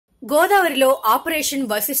గోదావరిలో ఆపరేషన్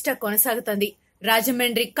వశిష్ట కొనసాగుతోంది.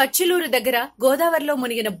 రాజమండ్రి కచ్చులూరు దగ్గర గోదావరిలో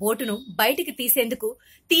మునిగిన బోటును బయటికి తీసేందుకు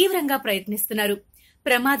తీవ్రంగా ప్రయత్నిస్తున్నారు.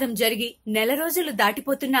 ప్రమాదం జరిగి నెల రోజులు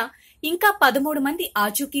దాటిపోతున్నా ఇంకా 13 మంది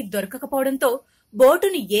ఆచూకీ దొరకకపోవడంతో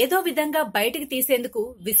బోటును ఏదో విధంగా బయటికి తీసేందుకు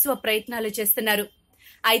విశ్వ ప్రయత్నాలు చేస్తున్నారు.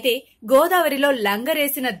 అయితే గోదావరిలో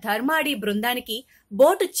లంగరేసిన ధర్మాడి బృందానికి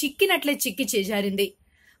బోటు చిక్కినట్లే చిక్కి చేజారింది.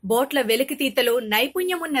 బోట్ల వెలికితీతలో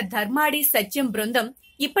నైపుణ్యమున్న ధర్మాడి సత్యం బృందం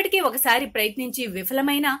ఇప్పటికే ఒకసారి ప్రయత్నించి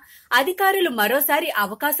విఫలమైన అధికారులు మరోసారి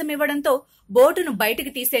అవకాశం ఇవ్వడంతో బోటును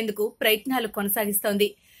బయటకు తీసేందుకు ప్రయత్నాలు కొనసాగిస్తోంది.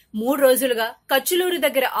 3 రోజులుగా కచ్చులూరు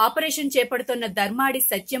దగ్గర ఆపరేషన్ చేపడుతున్న ధర్మాడి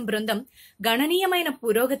సత్యం బృందం గణనీయమైన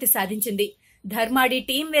పురోగతి సాధించింది. ధర్మాడి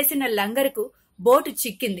టీం వేసిన లంగరుకు బోటు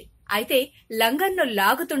చిక్కింది. అయితే లంగర్ను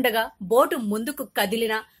లాగుతుండగా బోటు ముందుకు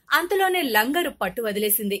కదిలినా అంతలోనే లంగరు పట్టు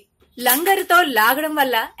వదిలేసింది. లంగరుతో లాగడం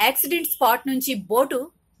వల్ల యాక్సిడెంట్ స్పాట్ నుంచి బోటు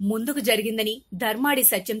ముందుకు జరిగిందని ధర్మాడి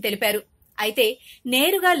సత్యం తెలిపారు. అయితే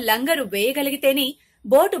నేరుగా లంగరు వేయగలిగితేనే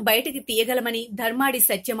బోటు బయటికి తీయగలమని ధర్మాడి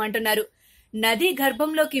సత్యం అంటున్నారు. నదీ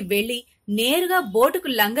గర్భంలోకి వెళ్లి నేరుగా బోటుకు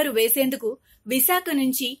లంగరు వేసేందుకు విశాఖ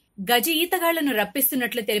నుంచి గజ ఈతగాళ్లను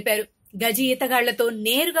రప్పిస్తున్నట్లు తెలిపారు. గజ ఈతగాళ్లతో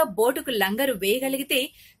నేరుగా బోటుకు లంగరు వేయగలిగితే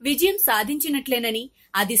విజయం సాధించినట్లేనని,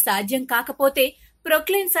 అది సాధ్యం కాకపోతే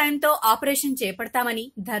ప్రొక్లైన్ సాయంతో ఆపరేషన్ చేపడతామని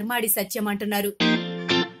ధర్మాడి సత్యం అంటున్నారు.